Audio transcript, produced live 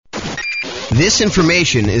This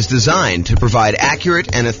information is designed to provide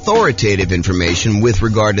accurate and authoritative information with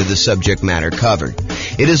regard to the subject matter covered.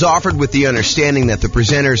 It is offered with the understanding that the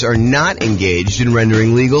presenters are not engaged in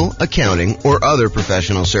rendering legal, accounting, or other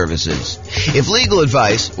professional services. If legal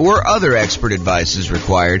advice or other expert advice is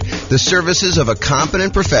required, the services of a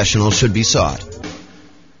competent professional should be sought.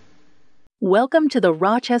 Welcome to the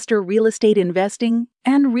Rochester Real Estate Investing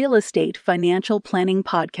and Real Estate Financial Planning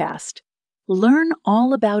Podcast. Learn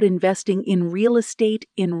all about investing in real estate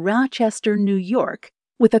in Rochester, New York,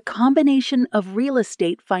 with a combination of real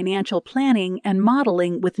estate financial planning and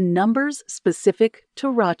modeling with numbers specific to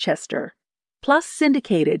Rochester, plus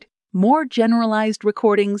syndicated, more generalized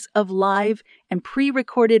recordings of live and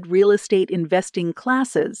pre-recorded real estate investing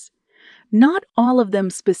classes, not all of them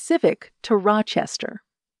specific to Rochester.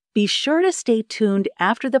 Be sure to stay tuned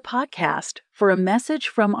after the podcast for a message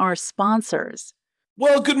from our sponsors.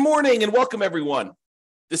 Well, good morning and welcome, everyone.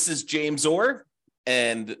 This is James Orr,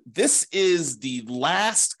 and this is the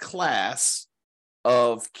last class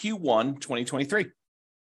of Q1 2023.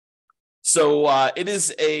 So it is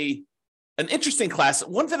an interesting class,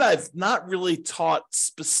 one that I've not really taught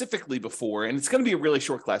specifically before, and it's going to be a really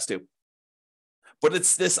short class too. But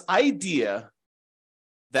it's this idea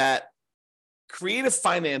that creative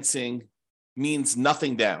financing means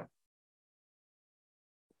nothing down.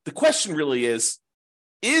 The question really is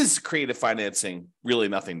creative financing really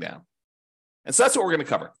nothing down? And so that's what we're going to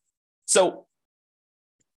cover. So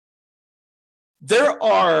there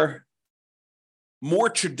are more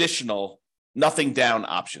traditional nothing down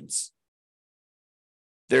options.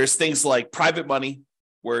 There's things like private money,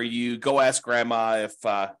 where you go ask grandma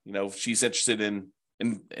if she's interested in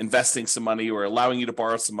investing some money or allowing you to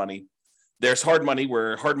borrow some money. There's hard money,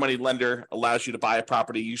 where a hard money lender allows you to buy a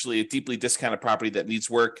property, usually a deeply discounted property that needs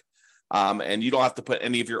work. And you don't have to put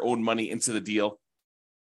any of your own money into the deal.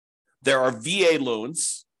 There are VA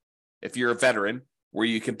loans, if you're a veteran, where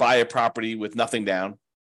you can buy a property with nothing down.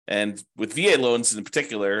 And with VA loans in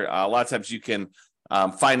particular, a lot of times you can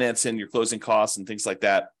finance in your closing costs and things like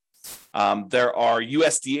that. There are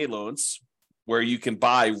USDA loans, where you can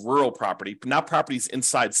buy rural property, not properties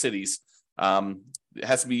inside cities. It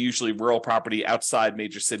has to be usually rural property outside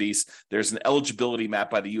major cities. There's an eligibility map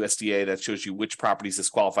by the USDA that shows you which properties this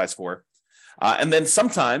qualifies for. And then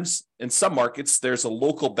sometimes in some markets, there's a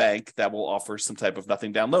local bank that will offer some type of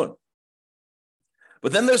nothing down loan.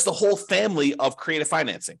 But then there's the whole family of creative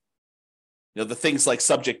financing. The things like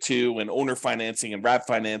subject to and owner financing and wrap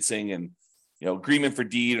financing and agreement for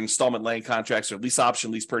deed, installment land contracts, or lease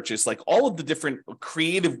option, lease purchase, like all of the different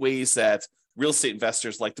creative ways that real estate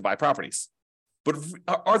investors like to buy properties. But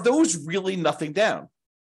are those really nothing down?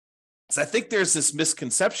 Because I think there's this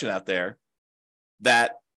misconception out there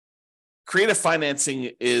that creative financing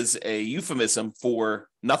is a euphemism for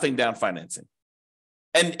nothing down financing.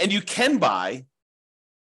 And you can buy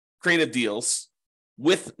creative deals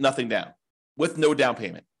with nothing down, with no down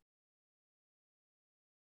payment.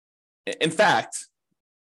 In fact,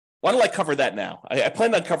 why don't I cover that now? I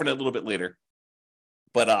plan on covering it a little bit later,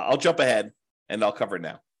 but I'll jump ahead and I'll cover it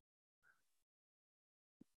now.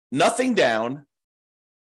 Nothing down,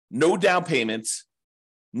 no down payments,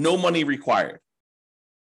 no money required.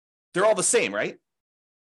 They're all the same, right?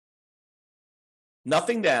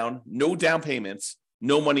 Nothing down, no down payments,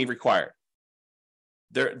 no money required.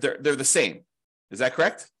 They're the same. Is that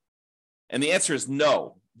correct? And the answer is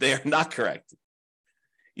no, they are not correct.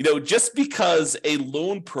 Just because a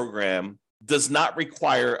loan program does not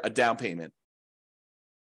require a down payment,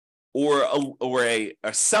 or a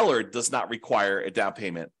seller does not require a down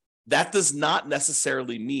payment, that does not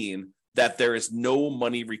necessarily mean that there is no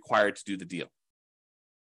money required to do the deal.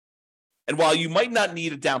 And while you might not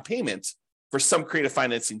need a down payment for some creative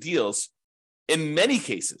financing deals, in many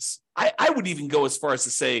cases, I would even go as far as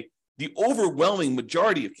to say the overwhelming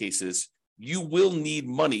majority of cases, you will need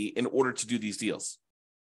money in order to do these deals.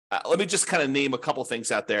 Let me just kind of name a couple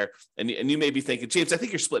things out there, and you may be thinking, James, I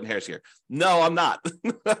think you're splitting hairs here. No, I'm not.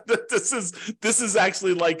 This is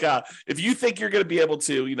actually like if you think you're going to be able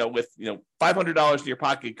to, with $500 in your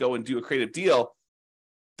pocket, go and do a creative deal,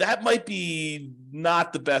 that might be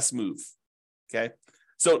not the best move. Okay,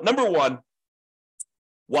 so number one,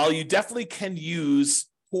 while you definitely can use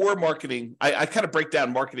poor marketing, I kind of break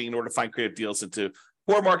down marketing in order to find creative deals into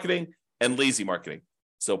poor marketing and lazy marketing.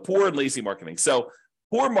 So poor and lazy marketing. So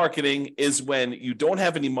poor marketing is when you don't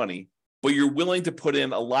have any money, but you're willing to put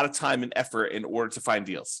in a lot of time and effort in order to find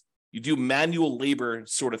deals. You do manual labor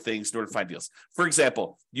sort of things in order to find deals. For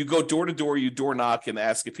example, you go door to door, you door knock and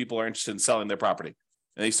ask if people are interested in selling their property.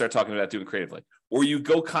 And they start talking about doing creatively. Or you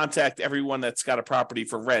go contact everyone that's got a property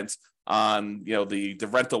for rent on the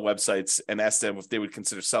rental websites and ask them if they would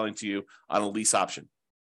consider selling to you on a lease option.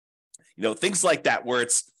 Things like that, where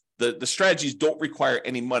it's the strategies don't require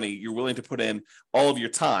any money. You're willing to put in all of your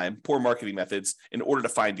time, poor marketing methods, in order to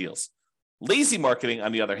find deals. Lazy marketing,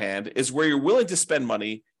 on the other hand, is where you're willing to spend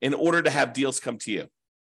money in order to have deals come to you.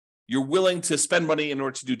 You're willing to spend money in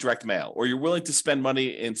order to do direct mail, or you're willing to spend money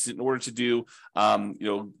in order to do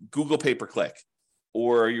Google pay-per-click,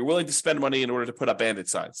 or you're willing to spend money in order to put up bandit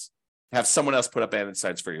signs, have someone else put up bandit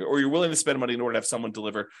signs for you, or you're willing to spend money in order to have someone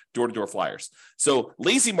deliver door-to-door flyers. So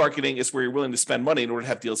lazy marketing is where you're willing to spend money in order to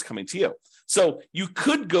have deals coming to you. So you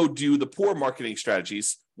could go do the poor marketing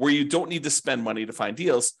strategies where you don't need to spend money to find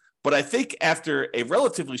deals. But I think after a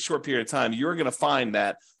relatively short period of time, you're going to find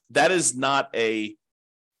that that is not a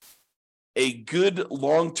good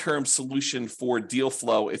long-term solution for deal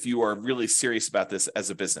flow if you are really serious about this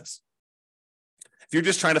as a business. If you're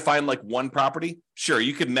just trying to find like one property, sure,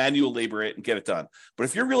 you can manual labor it and get it done. But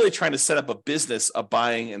if you're really trying to set up a business of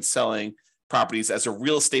buying and selling properties as a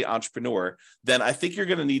real estate entrepreneur, then I think you're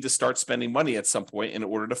going to need to start spending money at some point in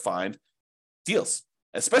order to find deals,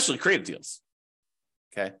 especially creative deals.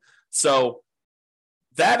 Okay. So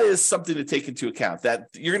that is something to take into account, that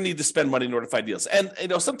you're going to need to spend money in order to find deals. And,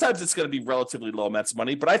 sometimes it's going to be relatively low amounts of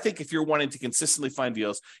money, but I think if you're wanting to consistently find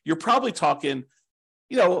deals, you're probably talking,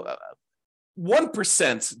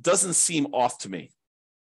 1% doesn't seem off to me.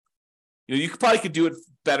 You probably could do it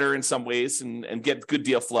better in some ways and get good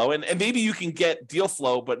deal flow. And maybe you can get deal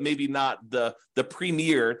flow, but maybe not the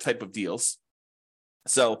premier type of deals.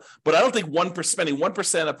 So, but I don't think spending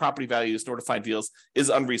 1% of property values in order to find deals is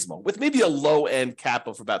unreasonable, with maybe a low end cap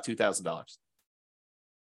of about $2,000.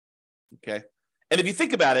 Okay. And if you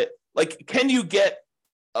think about it, like, can you get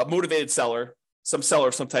a motivated seller, some seller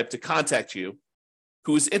of some type, to contact you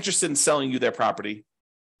who is interested in selling you their property?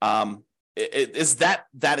 Is that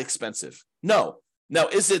expensive? No. Now,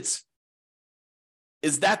 is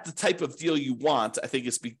that the type of deal you want? I think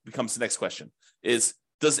becomes the next question.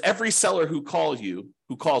 Does every seller who calls you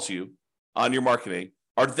on your marketing,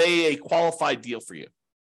 are they a qualified deal for you?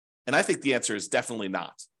 And I think the answer is definitely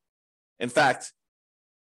not. In fact,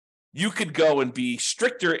 you could go and be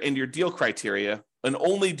stricter in your deal criteria and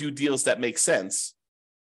only do deals that make sense.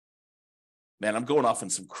 Man, I'm going off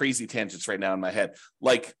on some crazy tangents right now in my head.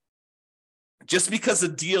 Like, just because a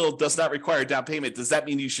deal does not require down payment, does that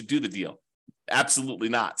mean you should do the deal? Absolutely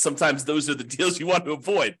not. Sometimes those are the deals you want to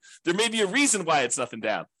avoid. There may be a reason why it's nothing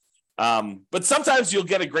down. But sometimes you'll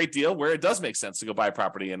get a great deal where it does make sense to go buy a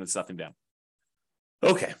property and it's nothing down.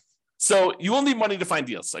 Okay. So you will need money to find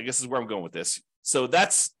deals, I guess is where I'm going with this. So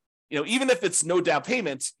that's, even if it's no down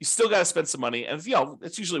payment, you still got to spend some money. And,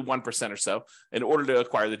 it's usually 1% or so in order to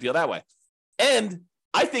acquire the deal that way. And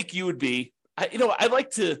I think you would be,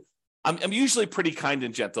 I'm usually pretty kind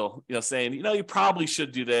and gentle, saying, you probably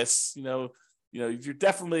should do this, you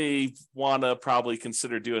definitely want to probably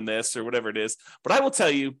consider doing this or whatever it is. But I will tell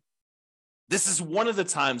you, this is one of the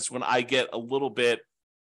times when I get a little bit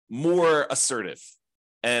more assertive.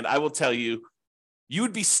 And I will tell you, you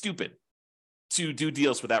would be stupid to do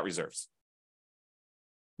deals without reserves.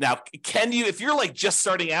 Now, can you, if you're like just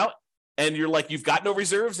starting out and you're like, you've got no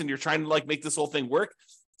reserves and you're trying to like make this whole thing work,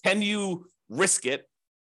 can you risk it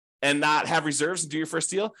and not have reserves and do your first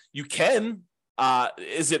deal? You can.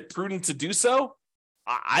 Is it prudent to do so?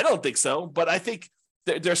 I don't think so, but I think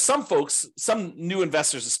there's some folks, some new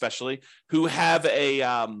investors especially, who have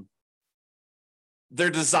their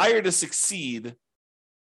desire to succeed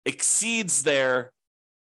exceeds their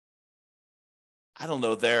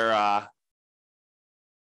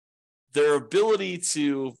ability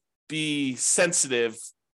to be sensitive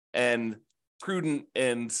and prudent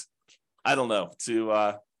and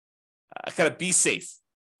to kind of be safe.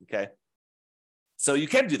 Okay. So you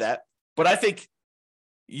can do that, but I think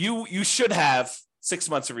you should have 6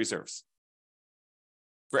 months of reserves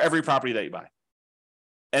for every property that you buy.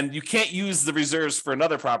 And you can't use the reserves for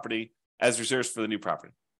another property as reserves for the new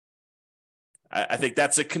property. I think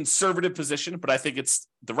that's a conservative position, but I think it's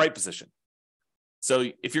the right position. So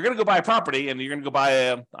if you're going to go buy a property and you're going to go buy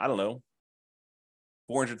a,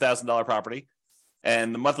 $400,000 property,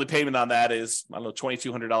 and the monthly payment on that is,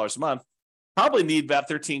 $2,200 a month, probably need about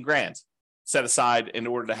 $13,000 set aside in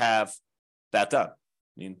order to have that done.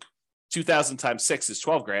 I mean, 2,000 times 6 is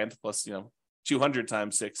 $12,000 plus, 200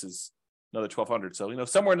 times 6 is another 1,200. So,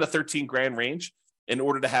 somewhere in the $13,000 range in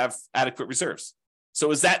order to have adequate reserves.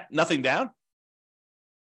 So is that nothing down?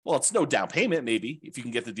 Well, it's no down payment, maybe, if you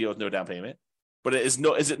can get the deal with no down payment. But is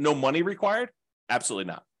it no money required?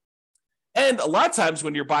 Absolutely not. And a lot of times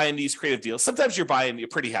when you're buying these creative deals, sometimes you're buying your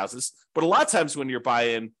pretty houses, but a lot of times when you're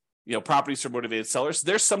buying properties for motivated sellers,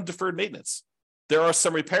 there's some deferred maintenance. There are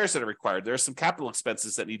some repairs that are required. There are some capital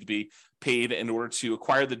expenses that need to be paid in order to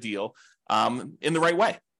acquire the deal in the right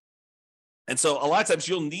way. And so a lot of times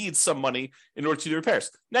you'll need some money in order to do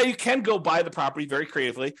repairs. Now you can go buy the property very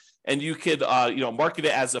creatively, and you could market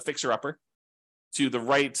it as a fixer-upper to the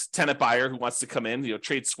right tenant buyer who wants to come in,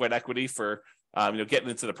 trade sweat equity for getting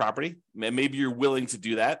into the property. Maybe you're willing to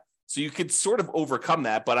do that. So you could sort of overcome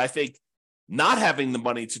that. But I think not having the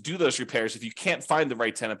money to do those repairs, if you can't find the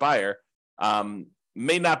right tenant buyer,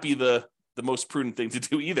 may not be the most prudent thing to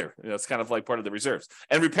do either. It's kind of like part of the reserves.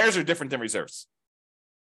 And repairs are different than reserves.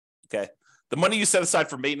 Okay. The money you set aside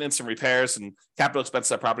for maintenance and repairs and capital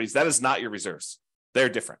expenses on properties, that is not your reserves. They're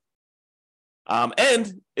different.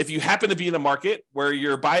 And if you happen to be in a market where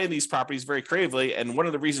you're buying these properties very creatively, and one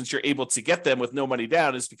of the reasons you're able to get them with no money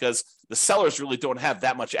down is because the sellers really don't have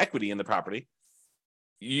that much equity in the property,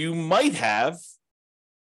 you might have,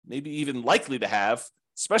 maybe even likely to have,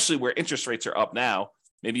 especially where interest rates are up now,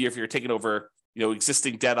 maybe if you're taking over,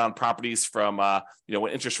 existing debt on properties from,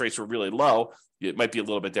 when interest rates were really low, it might be a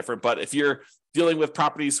little bit different. But if you're dealing with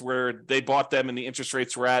properties where they bought them and the interest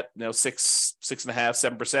rates were at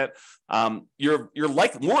 6.5%, 7%, you're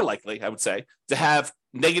more likely, I would say, to have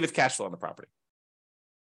negative cash flow on the property.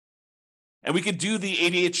 And we could do the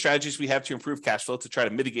 88 strategies we have to improve cash flow to try to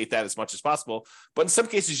mitigate that as much as possible. But in some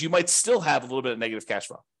cases, you might still have a little bit of negative cash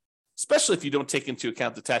flow, especially if you don't take into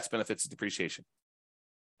account the tax benefits of depreciation.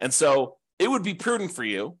 And so it would be prudent for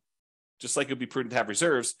you, just like it would be prudent to have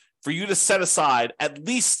reserves, for you to set aside at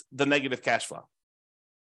least the negative cash flow.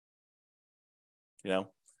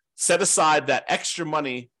 Set aside that extra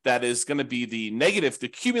money that is going to be the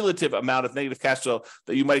cumulative amount of negative cash flow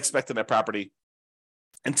that you might expect in that property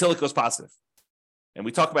until it goes positive. And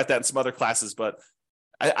we talk about that in some other classes, but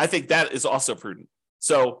I think that is also prudent.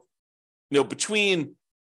 So, between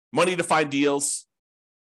money to find deals,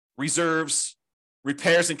 reserves,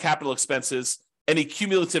 repairs and capital expenses, any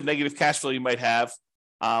cumulative negative cash flow you might have,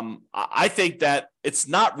 I think that it's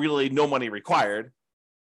not really no money required,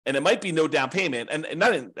 and it might be no down payment. And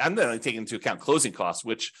I'm not only taking into account closing costs,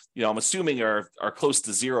 which I'm assuming are close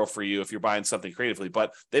to zero for you if you're buying something creatively,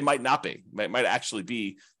 but they might not be. Might actually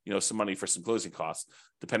be some money for some closing costs,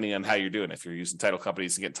 depending on how you're doing. If you're using title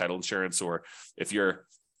companies and getting title insurance, or if you're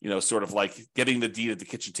sort of like getting the deed at the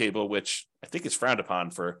kitchen table, which I think is frowned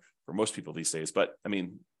upon for most people these days. But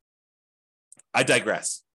I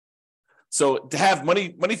digress. So to have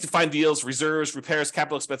money to find deals, reserves, repairs,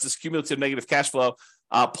 capital expenses, cumulative negative cash flow,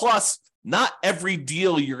 plus not every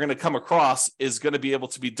deal you're going to come across is going to be able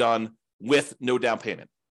to be done with no down payment.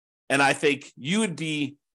 And I think you would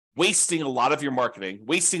be wasting a lot of your marketing,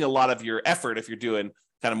 wasting a lot of your effort if you're doing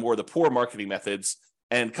kind of more of the poor marketing methods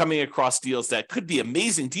and coming across deals that could be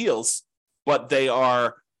amazing deals, but they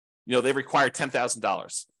are, they require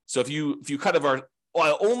 $10,000. So if you kind of are,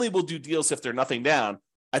 I only will do deals if they're nothing down,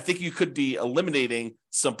 I think you could be eliminating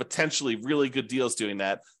some potentially really good deals doing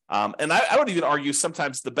that. And I would even argue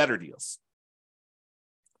sometimes the better deals.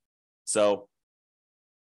 So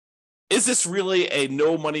is this really a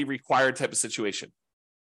no money required type of situation?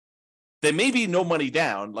 There may be no money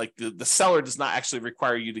down, like the seller does not actually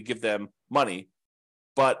require you to give them money,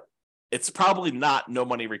 but it's probably not no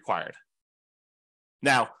money required.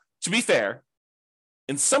 Now, to be fair,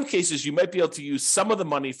 in some cases, you might be able to use some of the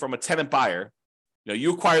money from a tenant buyer.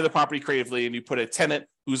 You acquire the property creatively and you put a tenant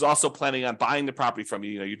who's also planning on buying the property from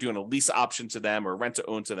you. You're doing a lease option to them or rent to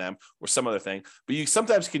own to them or some other thing. But you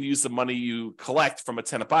sometimes can use the money you collect from a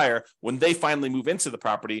tenant buyer when they finally move into the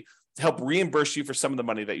property to help reimburse you for some of the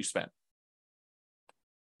money that you spent.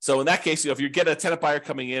 So in that case, if you get a tenant buyer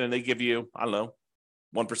coming in and they give you, 1%,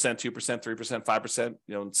 2%, 3%, 5%,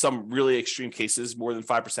 in some really extreme cases, more than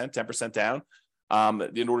 5%, 10% down,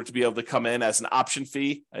 in order to be able to come in as an option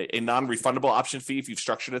fee, a non-refundable option fee if you've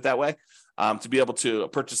structured it that way, to be able to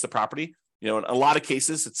purchase the property. In a lot of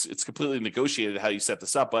cases, it's completely negotiated how you set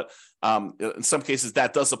this up, but in some cases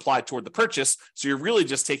that does apply toward the purchase. So you're really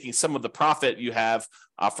just taking some of the profit you have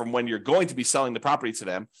from when you're going to be selling the property to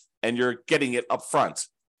them, and you're getting it up front.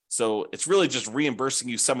 So it's really just reimbursing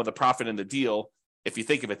you some of the profit in the deal, if you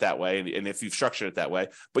think of it that way, and if you've structured it that way.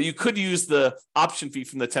 But you could use the option fee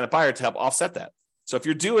from the tenant buyer to help offset that. So if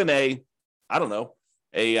you're doing a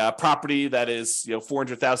property that is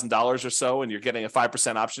 $400,000 or so, and you're getting a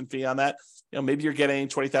 5% option fee on that, maybe you're getting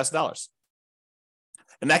 $20,000,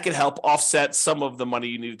 and that can help offset some of the money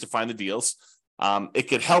you needed to find the deals. It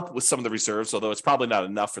could help with some of the reserves, although it's probably not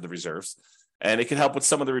enough for the reserves, and it can help with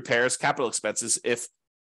some of the repairs, capital expenses, if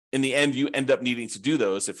in the end you end up needing to do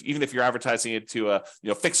those. Even if you're advertising it to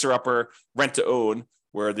a fixer upper, rent to own,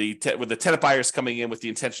 where the tenant buyer is coming in with the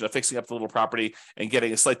intention of fixing up the little property and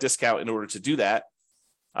getting a slight discount in order to do that.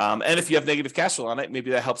 And if you have negative cash flow on it,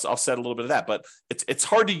 maybe that helps offset a little bit of that. But it's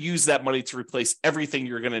hard to use that money to replace everything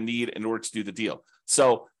you're going to need in order to do the deal.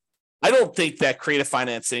 So I don't think that creative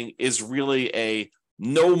financing is really a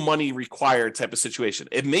no money required type of situation.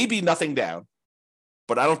 It may be nothing down,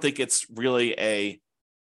 but I don't think it's really a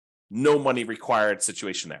no money required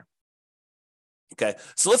situation there. Okay,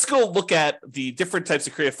 so let's go look at the different types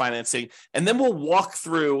of creative financing, and then we'll walk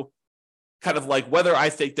through kind of like whether I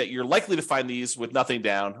think that you're likely to find these with nothing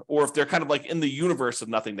down, or if they're kind of like in the universe of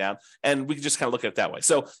nothing down, and we can just kind of look at it that way.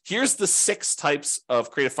 So here's the 6 types of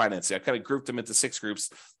creative financing. I kind of grouped them into 6 groups.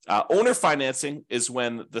 Owner financing is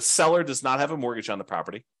when the seller does not have a mortgage on the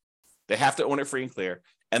property. They have to own it free and clear,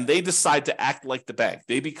 and they decide to act like the bank.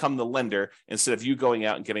 They become the lender instead of you going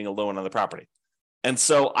out and getting a loan on the property. And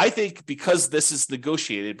so I think because this is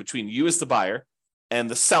negotiated between you as the buyer and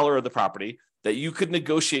the seller of the property, that you could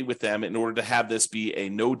negotiate with them in order to have this be a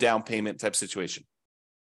no down payment type situation.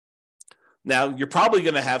 Now, you're probably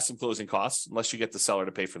going to have some closing costs unless you get the seller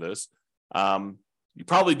to pay for those. You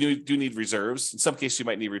probably do need reserves. In some cases, you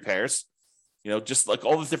might need repairs, just like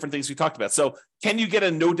all the different things we talked about. So can you get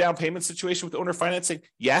a no down payment situation with owner financing?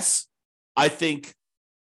 Yes. I think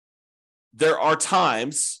there are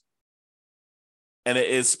times, and it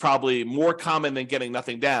is probably more common than getting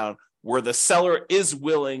nothing down, where the seller is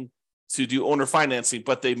willing to do owner financing,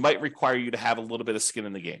 but they might require you to have a little bit of skin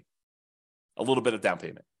in the game, a little bit of down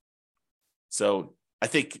payment. So I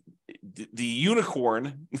think the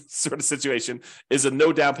unicorn sort of situation is a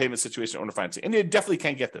no down payment situation, owner financing, and you definitely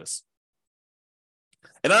can get this.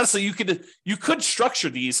 And honestly, you could structure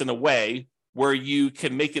these in a way where you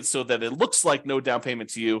can make it so that it looks like no down payment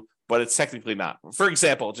to you, but it's technically not. For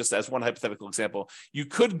example, just as one hypothetical example, you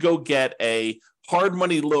could go get a hard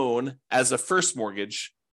money loan as a first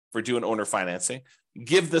mortgage for doing owner financing,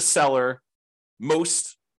 give the seller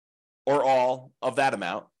most or all of that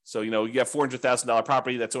amount. So, you have $400,000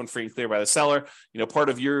 property that's owned free and clear by the seller. Part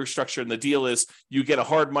of your structure in the deal is you get a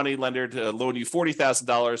hard money lender to loan you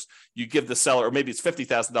 $40,000. You give the seller, or maybe it's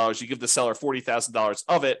 $50,000. You give the seller $40,000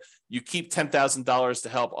 of it. You keep $10,000 to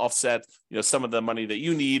help offset, some of the money that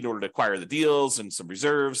you need in order to acquire the deals and some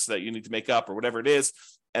reserves that you need to make up or whatever it is.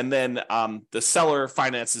 And then the seller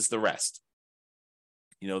finances the rest.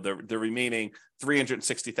 The remaining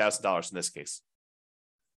 $360,000 in this case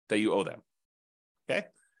that you owe them. Okay.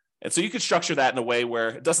 And so you could structure that in a way where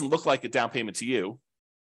it doesn't look like a down payment to you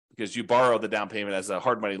because you borrow the down payment as a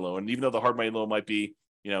hard money loan. Even though the hard money loan might be,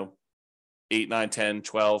 8, 9, 10,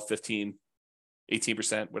 12, 15,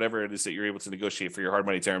 18%, whatever it is that you're able to negotiate for your hard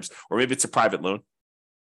money terms, or maybe it's a private loan.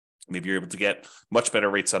 Maybe you're able to get much better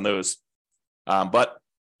rates on those. But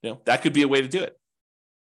that could be a way to do it.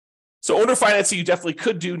 So owner financing, you definitely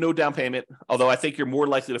could do no down payment, although I think you're more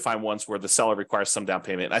likely to find ones where the seller requires some down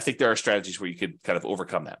payment. And I think there are strategies where you could kind of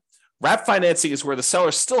overcome that. Wrap financing is where the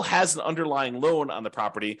seller still has an underlying loan on the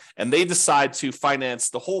property, and they decide to finance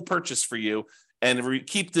the whole purchase for you and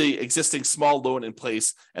keep the existing small loan in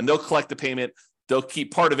place, and they'll collect the payment. They'll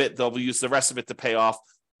keep part of it. They'll use the rest of it to pay off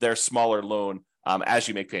their smaller loan as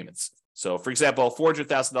you make payments. So, for example,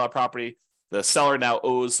 $400,000 property, the seller now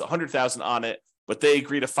owes $100,000 on it, but they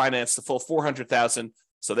agree to finance the full $400,000.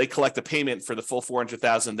 So they collect a payment for the full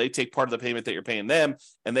 $400,000. They take part of the payment that you're paying them,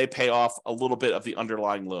 and they pay off a little bit of the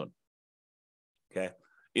underlying loan. Okay.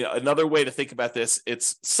 Another way to think about this,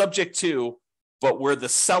 it's subject to, but where the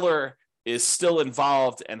seller is still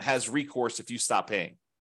involved and has recourse if you stop paying.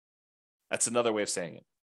 That's another way of saying it.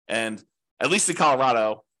 And at least in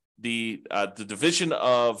Colorado, the division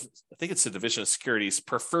of, I think it's the Division of Securities,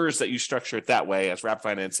 prefers that you structure it that way as wrap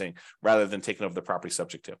financing rather than taking over the property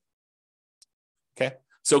subject to. Okay.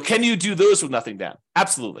 So can you do those with nothing down?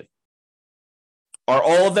 Absolutely. Are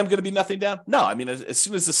all of them going to be nothing down? No. I mean, as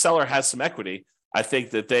soon as the seller has some equity, I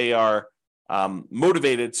think that they are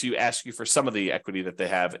motivated to ask you for some of the equity that they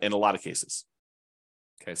have in a lot of cases.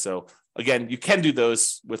 Okay. So again, you can do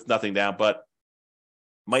those with nothing down, but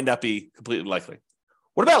might not be completely likely.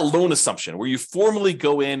 What about loan assumption, where you formally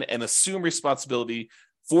go in and assume responsibility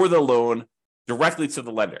for the loan directly to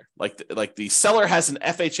the lender? Like the seller has an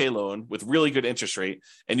FHA loan with really good interest rate,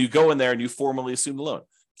 and you go in there and you formally assume the loan.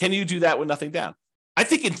 Can you do that with nothing down? I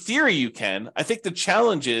think in theory you can. I think the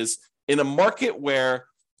challenge is in a market where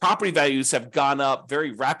property values have gone up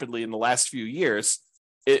very rapidly in the last few years,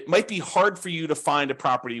 it might be hard for you to find a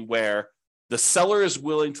property where the seller is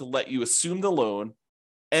willing to let you assume the loan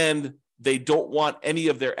and they don't want any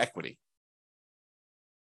of their equity.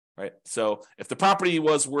 right? So if the property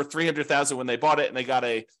was worth $300,000 when they bought it and they got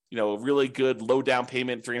a really good low down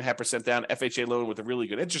payment, 3.5% down FHA loan with a really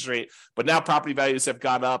good interest rate, but now property values have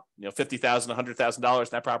gone up, $50,000, $100,000,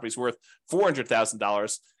 that property's worth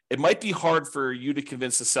 $400,000. It might be hard for you to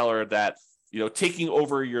convince the seller that taking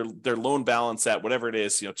over their loan balance at whatever it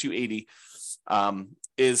is, 280,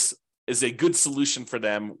 is a good solution for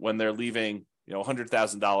them when they're leaving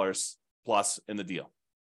 $100,000 plus in the deal.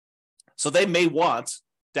 So they may want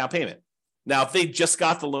down payment. Now, if they just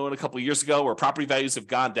got the loan a couple of years ago, where property values have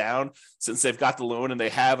gone down since they've got the loan and they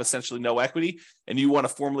have essentially no equity, and you want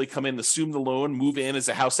to formally come in, assume the loan, move in as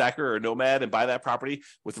a house hacker or a nomad and buy that property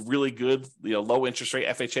with really good, low interest rate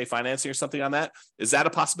FHA financing or something on that, is that a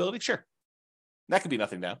possibility? Sure. That could be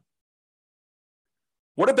nothing down.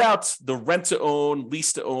 What about the rent to own,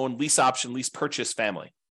 lease option, lease purchase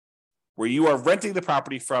family, where you are renting the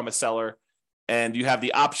property from a seller and you have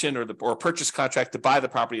the option or purchase contract to buy the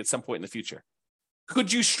property at some point in the future?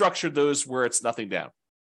 Could you structure those where it's nothing down?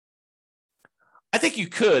 I think you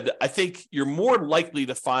could. I think you're more likely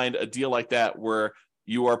to find a deal like that where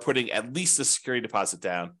you are putting at least a security deposit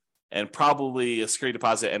down and probably a security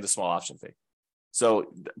deposit and a small option fee.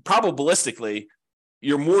 So probabilistically,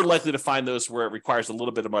 you're more likely to find those where it requires a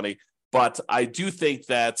little bit of money. But I do think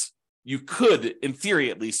that you could, in theory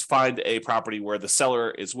at least, find a property where the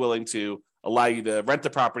seller is willing to allow you to rent the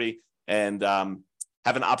property and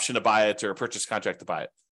have an option to buy it or a purchase contract to buy it.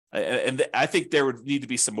 And I think there would need to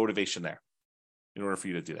be some motivation there in order for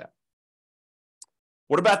you to do that.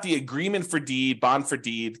 What about the agreement for deed, bond for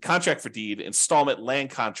deed, contract for deed, installment land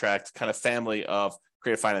contract kind of family of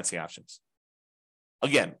creative financing options?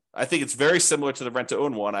 Again, I think it's very similar to the rent to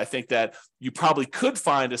own one. I think that you probably could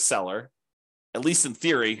find a seller, at least in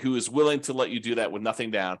theory, who is willing to let you do that with nothing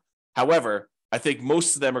down. However, I think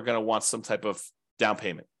most of them are going to want some type of down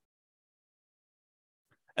payment.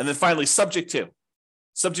 And then finally, subject to.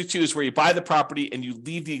 Subject to is where you buy the property and you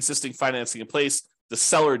leave the existing financing in place. The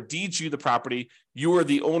seller deeds you the property. You are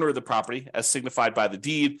the owner of the property, as signified by the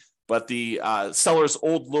deed, but the seller's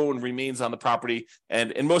old loan remains on the property.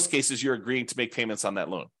 And in most cases, you're agreeing to make payments on that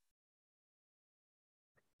loan.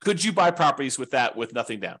 Could you buy properties with that with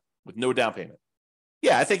nothing down, with no down payment?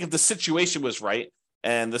 Yeah, I think if the situation was right,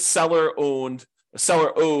 and the seller owed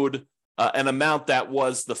an amount that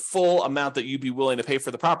was the full amount that you'd be willing to pay for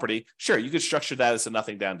the property, sure, you could structure that as a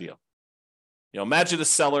nothing down deal. Imagine a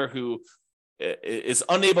seller who is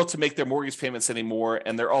unable to make their mortgage payments anymore,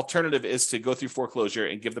 and their alternative is to go through foreclosure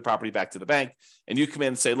and give the property back to the bank. And you come in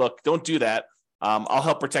and say, look, don't do that. I'll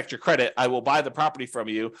help protect your credit. I will buy the property from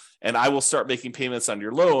you, and I will start making payments on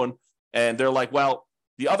your loan. And they're like, well,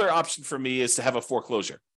 the other option for me is to have a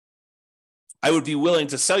foreclosure. I would be willing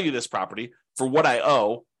to sell you this property for what I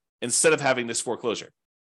owe instead of having this foreclosure.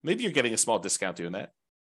 Maybe you're getting a small discount doing that.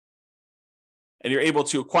 And you're able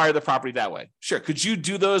to acquire the property that way. Sure. Could you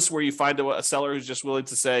do those where you find a seller who's just willing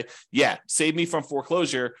to say, yeah, save me from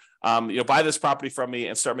foreclosure, buy this property from me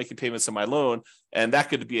and start making payments on my loan. And that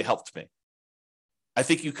could be a help to me. I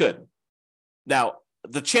think you could. Now,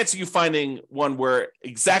 the chance of you finding one where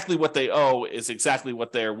exactly what they owe is exactly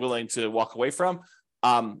what they're willing to walk away from,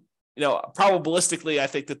 probabilistically, I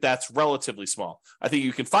think that that's relatively small. I think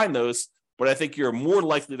you can find those, but I think you're more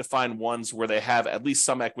likely to find ones where they have at least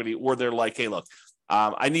some equity, or they're like, hey, look,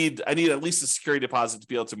 I need at least a security deposit to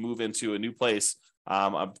be able to move into a new place.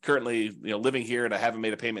 I'm currently living here and I haven't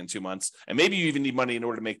made a payment in 2 months. And maybe you even need money in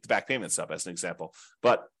order to make the back payments up, as an example.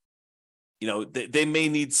 But they may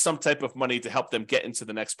need some type of money to help them get into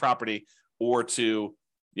the next property, or to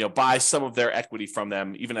buy some of their equity from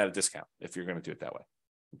them, even at a discount, if you're going to do it that way.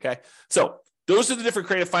 Okay, so those are the different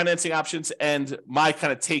creative financing options, and my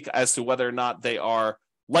kind of take as to whether or not they are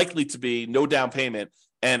likely to be no down payment.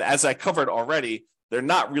 And as I covered already, they're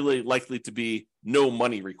not really likely to be no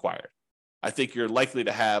money required. I think you're likely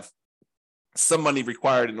to have some money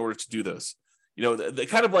required in order to do those. The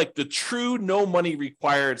kind of like the true no money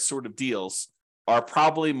required sort of deals are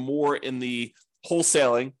probably more in the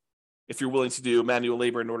wholesaling, if you're willing to do manual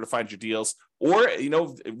labor in order to find your deals, or,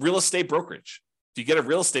 real estate brokerage. If you get a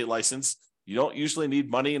real estate license, you don't usually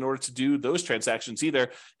need money in order to do those transactions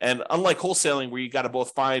either. And unlike wholesaling, where you got to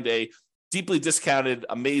both find a deeply discounted,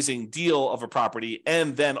 amazing deal of a property,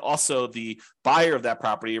 and then also the buyer of that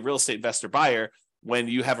property, a real estate investor buyer, when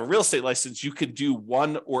you have a real estate license, you could do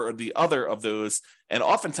one or the other of those and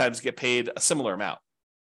oftentimes get paid a similar amount.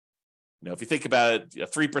 If you think about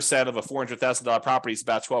it, 3% of a $400,000 property is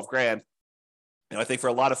about $12,000. I think for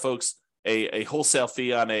a lot of folks, a wholesale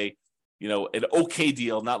fee on an okay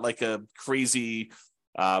deal, not like a crazy,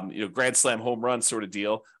 grand slam home run sort of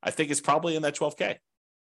deal, I think is probably in that $12,000.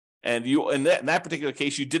 And you, in that particular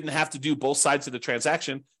case, you didn't have to do both sides of the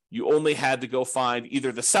transaction. You only had to go find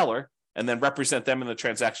either the seller and then represent them in the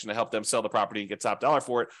transaction to help them sell the property and get top dollar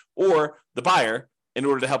for it, or the buyer in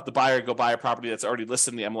order to help the buyer go buy a property that's already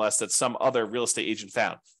listed in the MLS that some other real estate agent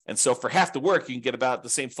found. And so for half the work, you can get about the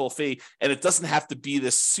same full fee, and it doesn't have to be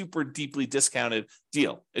this super deeply discounted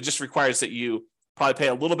deal. It just requires that you probably pay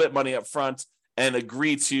a little bit of money up front and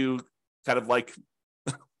agree to kind of like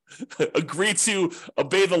agree to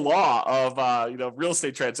obey the law of real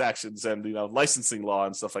estate transactions and licensing law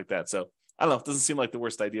and stuff like that. So I don't know, it doesn't seem like the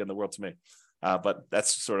worst idea in the world to me, but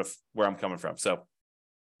that's sort of where I'm coming from. So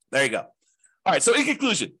there you go. All right, so in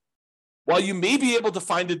conclusion, while you may be able to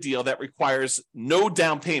find a deal that requires no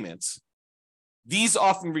down payments, these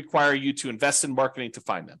often require you to invest in marketing to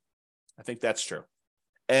find them. I think that's true.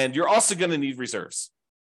 And you're also going to need reserves.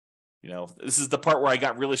 This is the part where I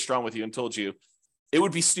got really strong with you and told you it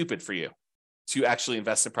would be stupid for you to actually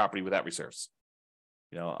invest in property without reserves.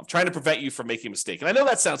 I'm trying to prevent you from making a mistake. And I know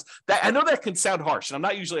that can sound harsh, and I'm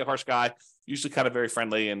not usually a harsh guy, usually kind of very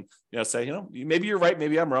friendly and, say, maybe you're right,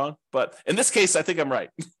 maybe I'm wrong. But in this case, I think I'm right.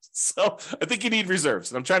 So I think you need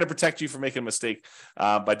reserves, and I'm trying to protect you from making a mistake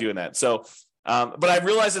by doing that. So, but I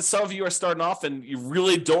realize that some of you are starting off and you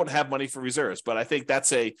really don't have money for reserves, but I think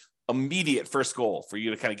that's a immediate first goal for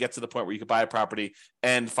you to kind of get to the point where you can buy a property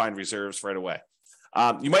and find reserves right away.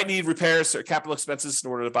 You might need repairs or capital expenses in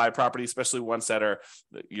order to buy a property, especially ones that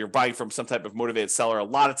you're buying from some type of motivated seller. A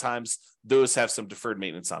lot of times those have some deferred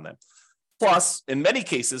maintenance on them. Plus, in many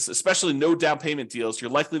cases, especially no down payment deals, you're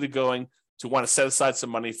likely to want to set aside some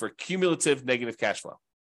money for cumulative negative cash flow.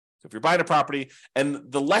 So if you're buying a property and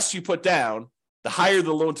the less you put down, the higher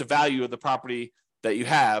the loan to value of the property that you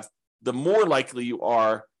have, the more likely you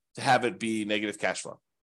are to have it be negative cash flow.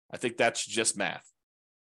 I think that's just math.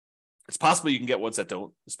 It's possible you can get ones that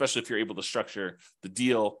don't, especially if you're able to structure the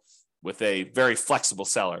deal with a very flexible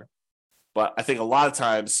seller. But I think a lot of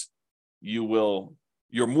times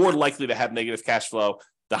you're more likely to have negative cash flow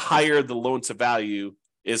the higher the loan to value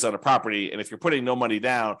is on a property. And if you're putting no money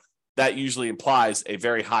down, that usually implies a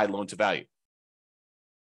very high loan to value.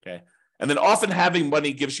 Okay. And then often having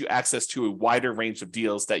money gives you access to a wider range of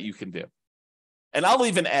deals that you can do. And I'll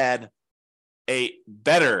even add a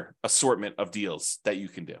better assortment of deals that you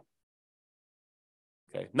can do.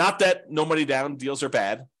 Okay. Not that no money down deals are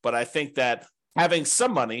bad, but I think that having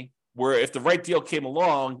some money where if the right deal came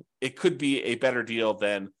along, it could be a better deal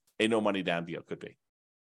than a no money down deal could be.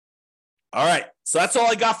 All right. So that's all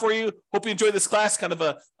I got for you. Hope you enjoyed this class, kind of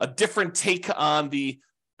a different take on the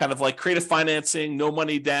kind of like creative financing, no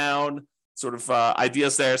money down sort of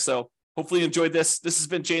ideas there. So hopefully you enjoyed this. This has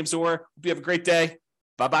been James Orr. Hope you have a great day.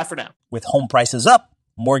 Bye-bye for now. With home prices up,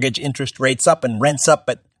 mortgage interest rates up, and rents up,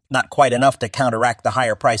 but not quite enough to counteract the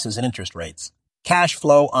higher prices and interest rates. Cash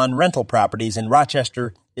flow on rental properties in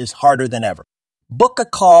Rochester is harder than ever. Book a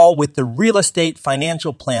call with the Real Estate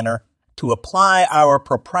Financial Planner to apply our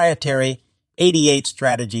proprietary 88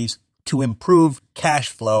 strategies to improve cash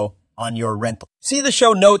flow on your rental. See the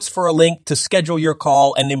show notes for a link to schedule your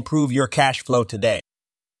call and improve your cash flow today.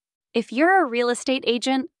 If you're a real estate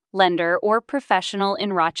agent, lender, or professional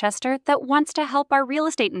in Rochester that wants to help our real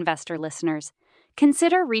estate investor listeners,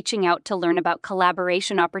 consider reaching out to learn about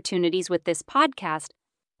collaboration opportunities with this podcast.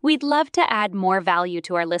 We'd love to add more value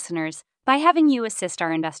to our listeners by having you assist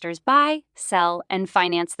our investors buy, sell, and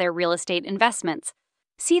finance their real estate investments.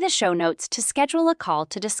 See the show notes to schedule a call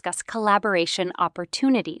to discuss collaboration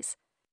opportunities.